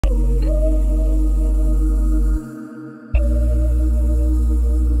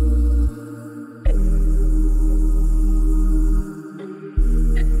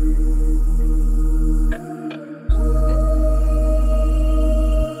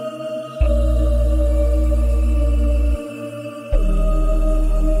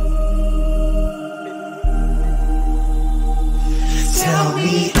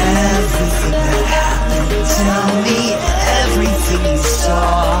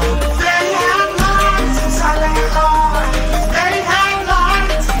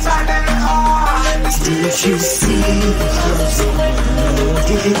you see the close?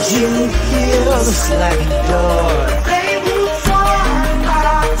 Did you hear the slamming door? They move forward, but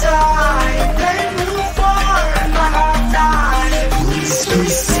I'll die. They move forward, but I'll die.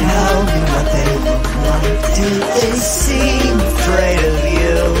 Please tell me what they look like. Do they seem afraid of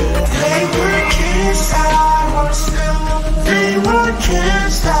you? They were kids that I once knew. They were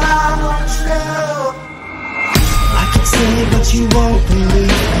kids that I once knew. I can say but you won't believe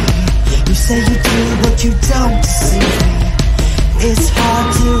me. You say you do but you don't deceive me. It's hard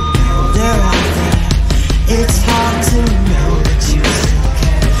to know they're out there. It's hard to know that you still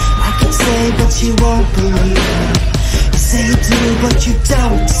care. I can say but you won't believe me. You say you do but you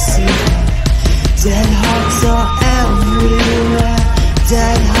don't deceive me. Dead hearts are everywhere.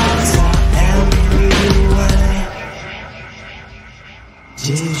 Dead hearts are everywhere.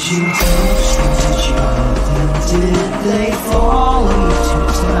 Did you touch them? Did you hurt them? Did they follow you to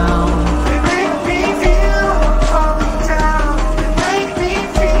town? They make me feel I'm falling down. They make me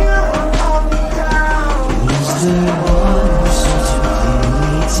feel I'm falling down. Was there one who saw too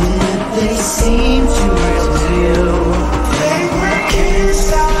clearly? Did they seem to hurt you? They were kids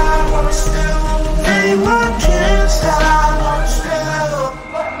that I once knew. They were kids that I once knew.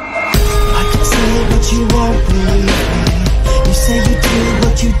 I can say but you won't believe me. You say you do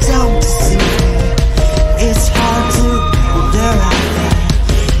but you don't